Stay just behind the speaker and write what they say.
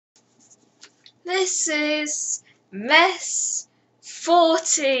This is mess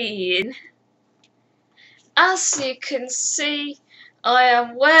 14. As you can see, I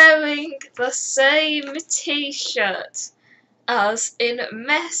am wearing the same t-shirt as in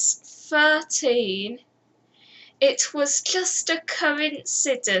mess 13. It was just a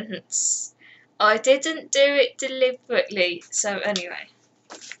coincidence. I didn't do it deliberately, so anyway.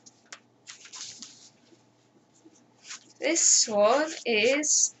 This one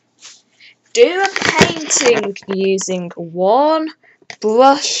is do a painting using one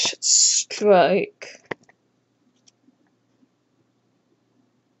brush stroke.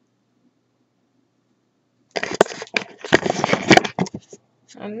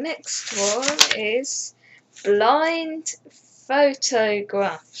 And next one is blind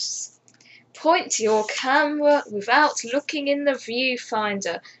photographs. Point your camera without looking in the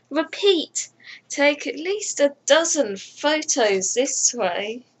viewfinder. Repeat, take at least a dozen photos this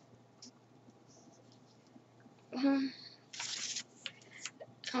way.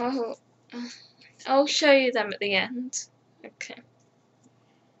 I'll show you them at the end. Okay.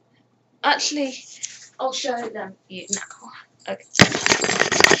 Actually, I'll show them you now. Okay.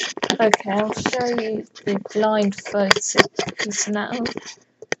 Okay, I'll show you the blind photos now.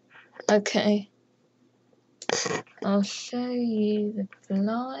 Okay. I'll show you the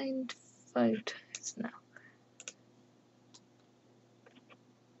blind photos now.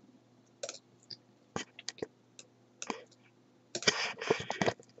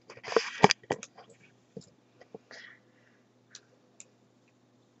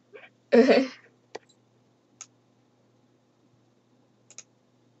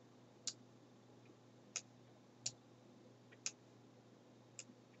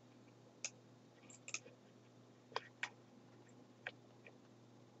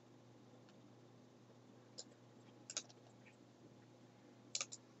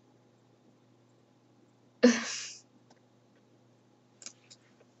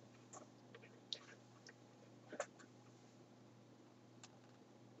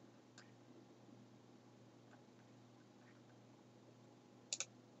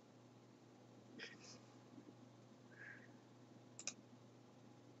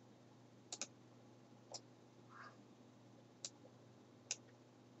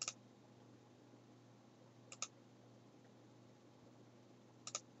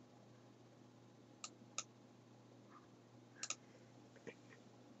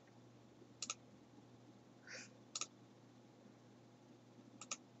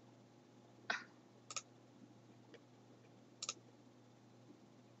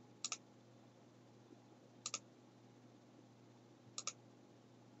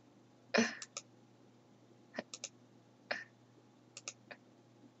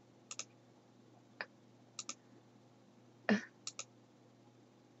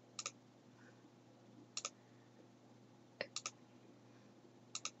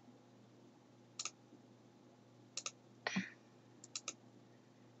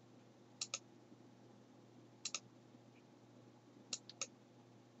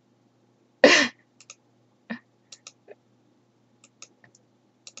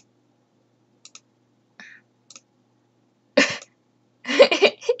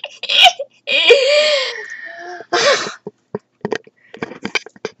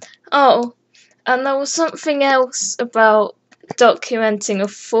 Oh, and there was something else about documenting a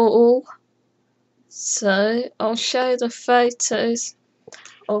fall. So I'll show the photos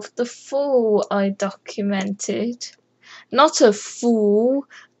of the fall I documented. Not a fool,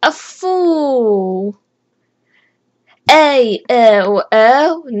 a fool.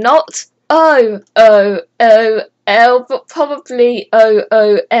 A-L-L, not O-O-O-L, but probably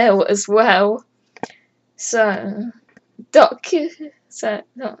O-O-L as well. So, so,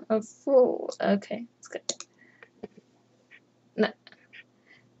 not a fool. Okay, let's go.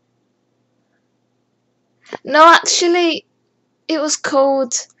 No, actually, it was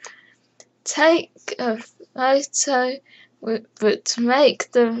called Take a Photo, but make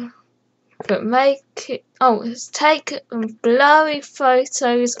it. Oh, it's Take Blurry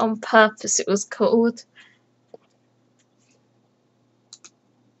Photos on Purpose, it was called.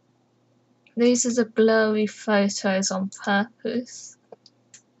 These are the blurry photos on purpose.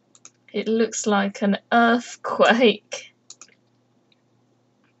 It looks like an earthquake.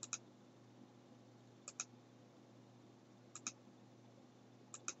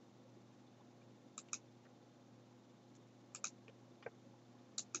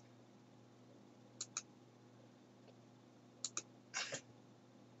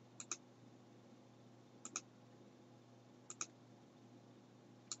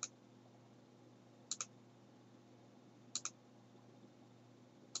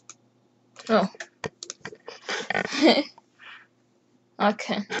 Oh.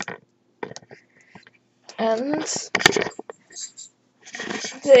 Okay. And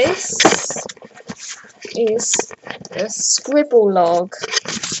this is a scribble log.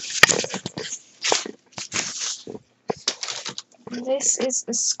 This is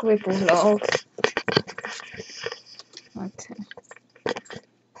a scribble log. Okay.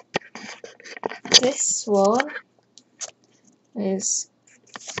 This one is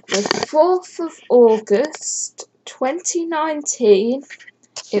the 4th of August 2019.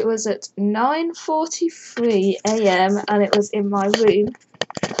 It was at 9:43 AM and it was in my room.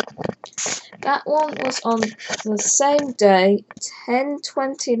 That one was on the same day,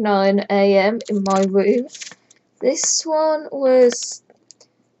 10:29 AM in my room. This one was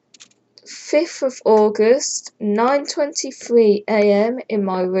 5th of August, 9:23 AM in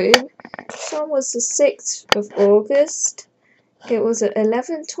my room. This one was the 6th of August. It was at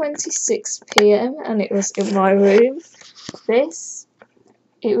 11:26 PM and it was in my room.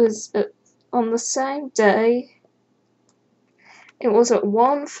 It was on the same day. It was at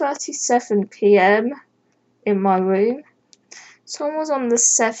 1:37 PM in my room. This one was on the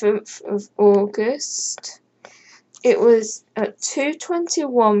 7th of August. It was at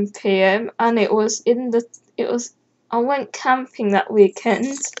 2:21 PM and I went camping that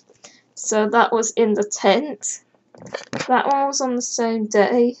weekend, so that was in the tent. That one was on the same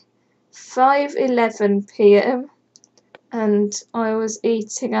day, 5:11 PM, and I was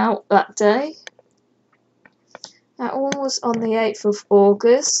eating out that day. That one was on the 8th of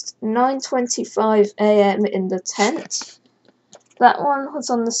August, 9:25 AM in the tent. That one was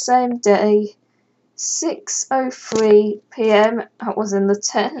on the same day, 6:03 PM, that was in the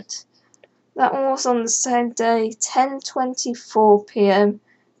tent. That one was on the same day, 10:24 PM,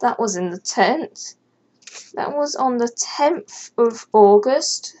 that was in the tent. That was on the 10th of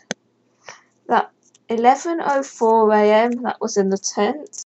August, that 11:04 AM, that was in the tent.